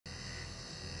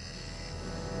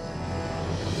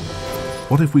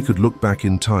What if we could look back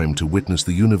in time to witness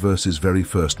the universe's very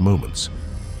first moments?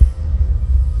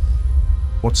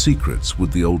 What secrets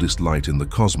would the oldest light in the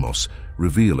cosmos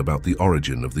reveal about the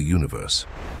origin of the universe?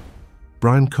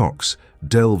 Brian Cox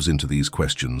delves into these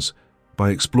questions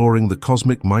by exploring the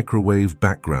cosmic microwave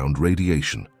background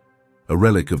radiation, a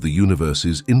relic of the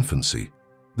universe's infancy.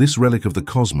 This relic of the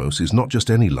cosmos is not just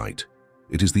any light,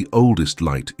 it is the oldest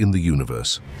light in the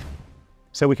universe.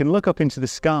 So we can look up into the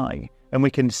sky and we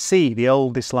can see the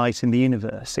oldest light in the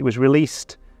universe. It was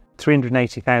released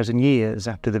 380,000 years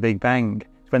after the Big Bang,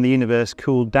 when the universe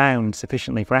cooled down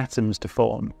sufficiently for atoms to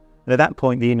form. And at that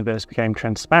point, the universe became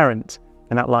transparent,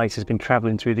 and that light has been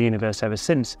travelling through the universe ever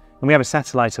since. And we have a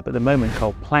satellite up at the moment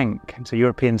called Planck. It's a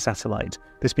European satellite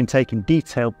that's been taking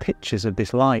detailed pictures of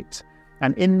this light.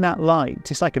 And in that light,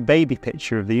 it's like a baby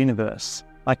picture of the universe,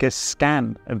 like a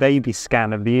scan, a baby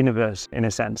scan of the universe, in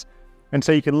a sense. And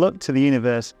so you can look to the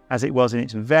universe as it was in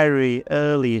its very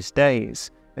earliest days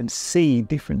and see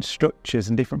different structures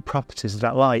and different properties of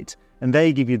that light. And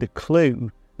they give you the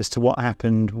clue as to what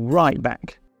happened right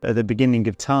back at the beginning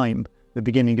of time, the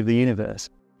beginning of the universe.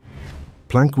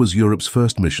 Planck was Europe's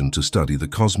first mission to study the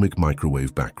cosmic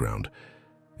microwave background.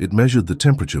 It measured the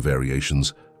temperature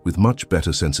variations with much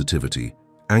better sensitivity,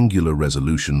 angular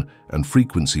resolution, and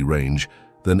frequency range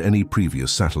than any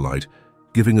previous satellite,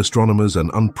 giving astronomers an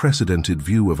unprecedented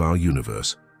view of our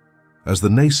universe. As the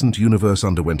nascent universe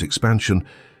underwent expansion,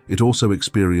 it also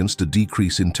experienced a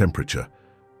decrease in temperature.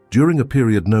 During a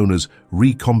period known as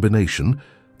recombination,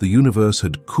 the universe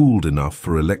had cooled enough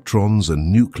for electrons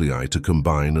and nuclei to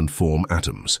combine and form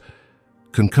atoms.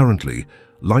 Concurrently,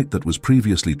 light that was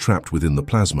previously trapped within the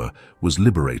plasma was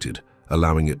liberated,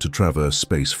 allowing it to traverse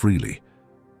space freely.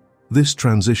 This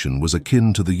transition was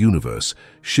akin to the universe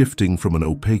shifting from an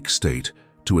opaque state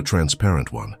to a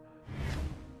transparent one.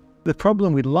 The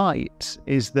problem with light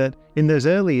is that in those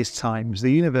earliest times,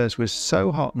 the universe was so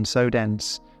hot and so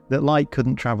dense that light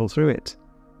couldn't travel through it.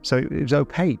 So it was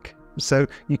opaque. So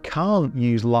you can't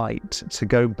use light to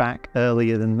go back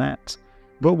earlier than that.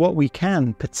 But what we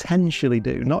can potentially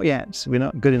do, not yet, we're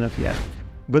not good enough yet,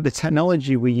 but the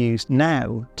technology we use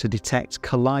now to detect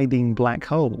colliding black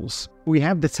holes, we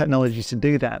have the technology to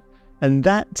do that. And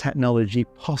that technology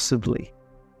possibly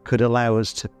could allow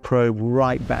us to probe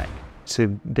right back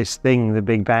to this thing, the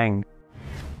Big Bang.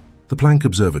 The Planck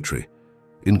Observatory,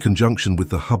 in conjunction with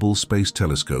the Hubble Space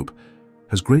Telescope,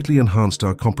 has greatly enhanced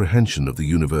our comprehension of the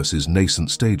universe's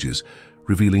nascent stages,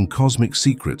 revealing cosmic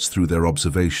secrets through their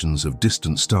observations of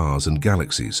distant stars and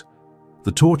galaxies.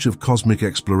 The torch of cosmic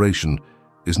exploration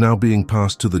is now being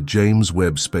passed to the James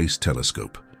Webb Space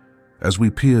Telescope. As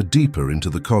we peer deeper into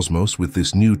the cosmos with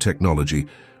this new technology,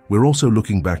 we're also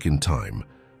looking back in time.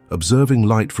 Observing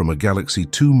light from a galaxy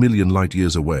 2 million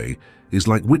light-years away is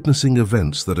like witnessing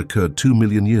events that occurred 2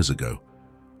 million years ago,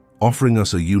 offering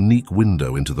us a unique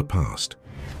window into the past.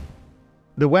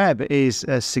 The Webb is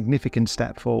a significant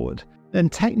step forward.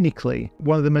 And technically,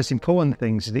 one of the most important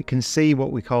things is it can see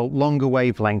what we call longer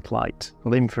wavelength light,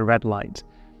 or infrared light.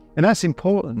 And that's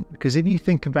important because if you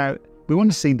think about, we want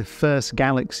to see the first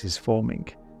galaxies forming.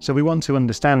 So we want to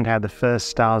understand how the first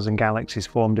stars and galaxies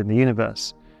formed in the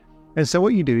universe. And so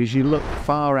what you do is you look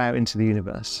far out into the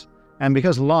universe. And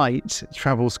because light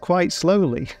travels quite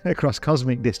slowly across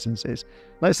cosmic distances,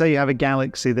 let's say you have a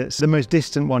galaxy that's the most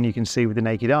distant one you can see with the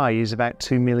naked eye is about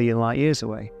 2 million light years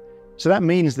away. So that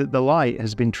means that the light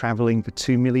has been traveling for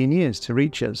 2 million years to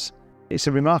reach us. It's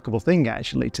a remarkable thing,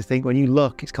 actually, to think when you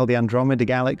look, it's called the Andromeda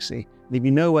Galaxy. And if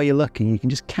you know where you're looking, you can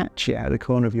just catch it out of the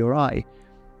corner of your eye.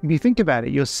 If you think about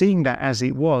it, you're seeing that as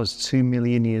it was 2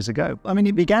 million years ago. I mean,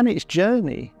 it began its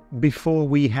journey before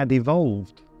we had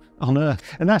evolved on Earth,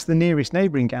 and that's the nearest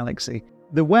neighbouring galaxy.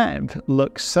 The Webb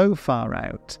looks so far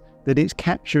out that it's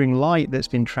capturing light that's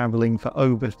been travelling for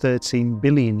over 13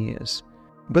 billion years.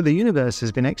 But the universe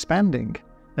has been expanding,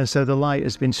 and so the light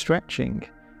has been stretching.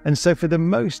 And so for the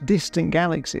most distant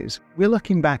galaxies, we're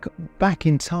looking back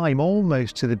in time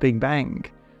almost to the Big Bang.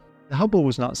 The Hubble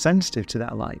was not sensitive to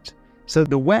that light. So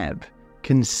the Webb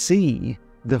can see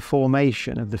the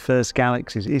formation of the first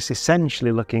galaxies. It's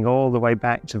essentially looking all the way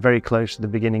back to very close to the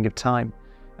beginning of time.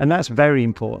 And that's very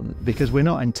important because we're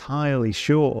not entirely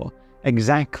sure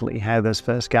exactly how those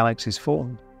first galaxies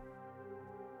formed.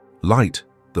 Light,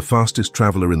 the fastest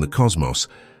traveler in the cosmos,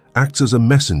 acts as a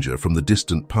messenger from the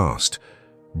distant past,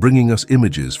 bringing us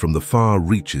images from the far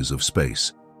reaches of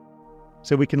space.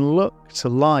 So we can look to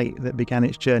light that began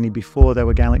its journey before there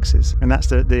were galaxies. And that's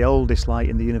the oldest light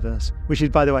in the universe, which is,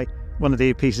 by the way, one of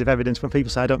the pieces of evidence when people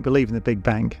say, I don't believe in the Big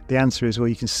Bang. The answer is, well,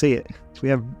 you can see it. So we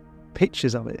have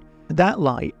pictures of it. That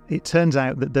light, it turns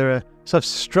out that there are sort of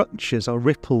structures or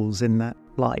ripples in that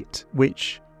light,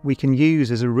 which we can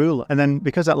use as a ruler. And then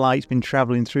because that light's been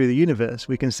travelling through the universe,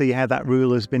 we can see how that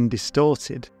ruler has been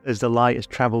distorted as the light has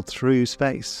travelled through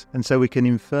space. And so we can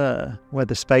infer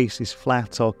whether space is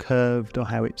flat or curved or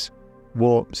how it's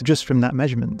warped just from that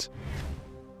measurement.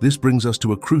 This brings us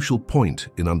to a crucial point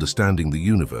in understanding the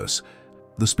universe.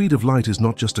 The speed of light is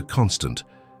not just a constant,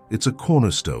 it's a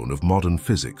cornerstone of modern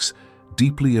physics,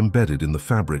 deeply embedded in the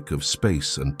fabric of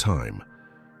space and time.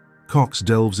 Cox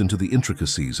delves into the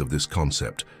intricacies of this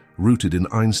concept, rooted in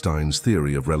Einstein's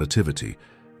theory of relativity,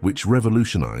 which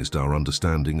revolutionized our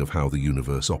understanding of how the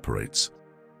universe operates.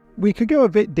 We could go a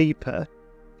bit deeper.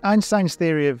 Einstein's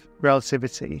theory of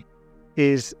relativity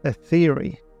is a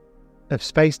theory of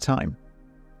space-time.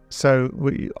 So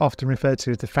we often refer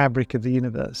to as the fabric of the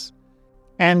universe.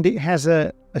 And it has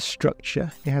a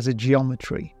structure, it has a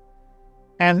geometry.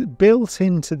 And built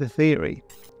into the theory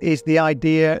is the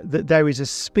idea that there is a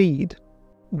speed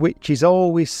which is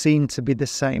always seen to be the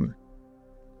same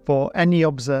for any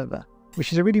observer,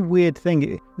 which is a really weird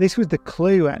thing. This was the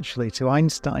clue, actually, to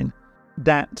Einstein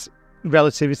that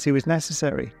relativity was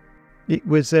necessary. It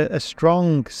was a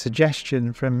strong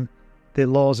suggestion from the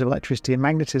laws of electricity and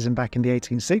magnetism back in the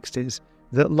 1860s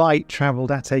that light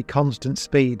travelled at a constant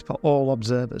speed for all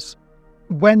observers.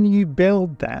 When you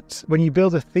build that, when you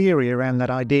build a theory around that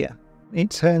idea, it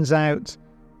turns out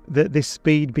that this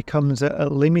speed becomes a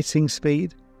limiting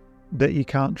speed that you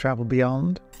can't travel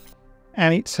beyond.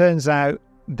 And it turns out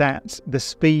that the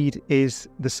speed is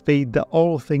the speed that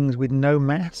all things with no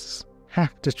mass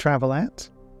have to travel at,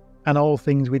 and all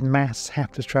things with mass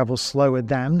have to travel slower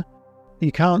than.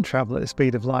 You can't travel at the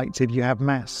speed of light if you have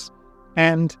mass.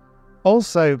 And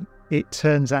also, it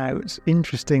turns out,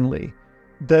 interestingly,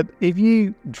 that if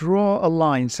you draw a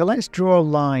line, so let's draw a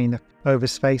line over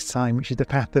space-time, which is the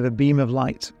path of a beam of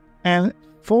light, and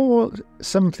for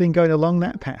something going along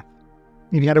that path,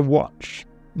 if you had a watch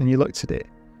and you looked at it,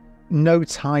 no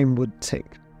time would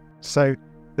tick. So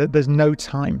there's no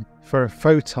time for a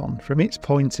photon from its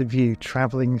point of view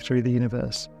travelling through the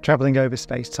universe, travelling over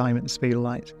space-time at the speed of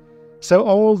light. So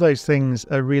all those things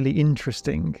are really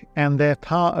interesting, and they're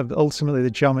part of ultimately the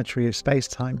geometry of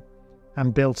space-time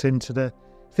and built into the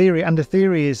theory. And the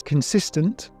theory is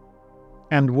consistent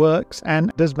and works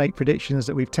and does make predictions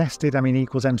that we've tested. I mean, E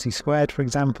equals mc squared, for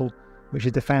example, which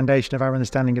is the foundation of our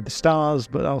understanding of the stars,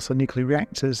 but also nuclear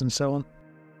reactors and so on.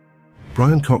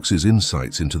 Brian Cox's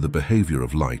insights into the behavior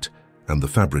of light and the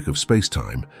fabric of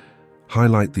space-time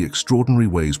highlight the extraordinary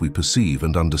ways we perceive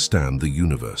and understand the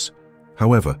universe.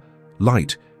 However,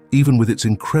 light, even with its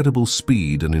incredible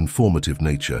speed and informative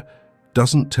nature,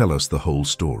 doesn't tell us the whole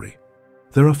story.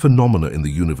 There are phenomena in the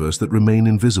universe that remain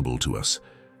invisible to us,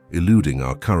 eluding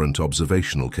our current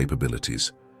observational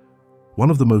capabilities. One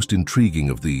of the most intriguing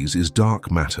of these is dark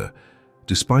matter.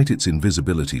 Despite its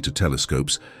invisibility to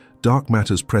telescopes, dark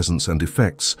matter's presence and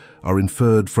effects are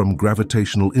inferred from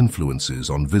gravitational influences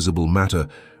on visible matter,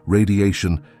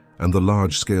 radiation, and the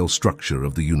large-scale structure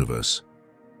of the universe.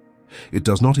 It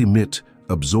does not emit,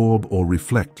 absorb, or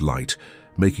reflect light,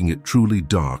 making it truly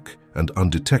dark and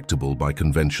undetectable by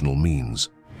conventional means.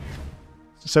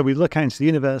 So we look out into the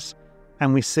universe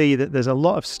and we see that there's a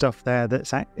lot of stuff there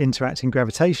that's interacting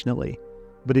gravitationally,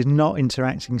 but is not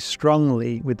interacting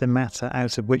strongly with the matter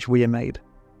out of which we are made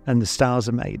and the stars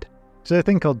are made. So a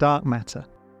thing called dark matter,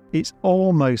 it's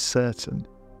almost certain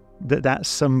that that's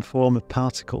some form of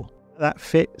particle that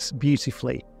fits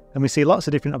beautifully. And we see lots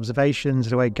of different observations of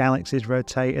the way galaxies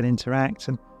rotate and interact,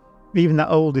 and even that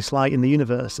oldest light in the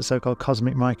universe, the so-called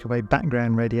cosmic microwave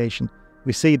background radiation,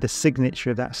 we see the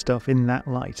signature of that stuff in that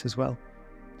light as well.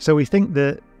 So we think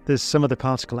that there's some other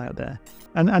particle out there.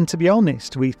 And to be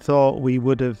honest, we thought we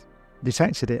would have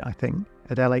detected it, I think,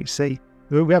 at LHC.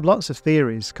 We have lots of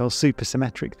theories called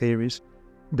supersymmetric theories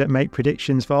that make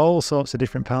predictions for all sorts of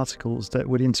different particles that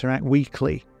would interact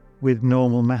weakly with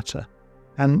normal matter.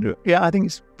 And yeah, I think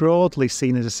it's broadly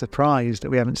seen as a surprise that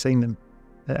we haven't seen them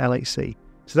at LHC.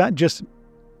 So that just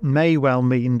may well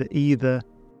mean that either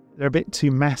they're a bit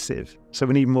too massive, so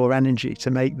we need more energy to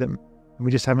make them, and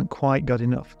we just haven't quite got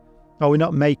enough. Or we're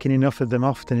not making enough of them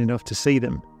often enough to see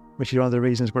them, which is one of the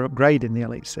reasons we're upgrading the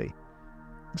LHC.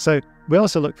 So we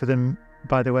also look for them,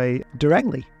 by the way,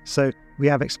 directly. So we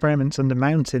have experiments under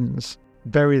mountains,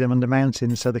 bury them under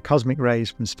mountains so the cosmic rays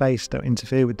from space don't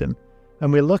interfere with them.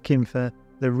 And we're looking for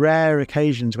the rare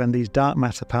occasions when these dark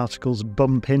matter particles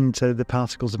bump into the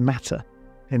particles of matter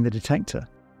in the detector.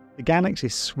 The galaxy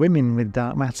is swimming with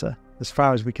dark matter, as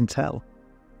far as we can tell,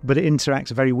 but it interacts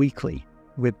very weakly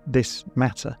with this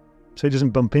matter, so it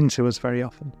doesn't bump into us very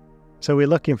often. So we're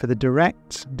looking for the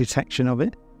direct detection of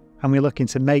it, and we're looking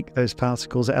to make those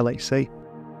particles at LHC.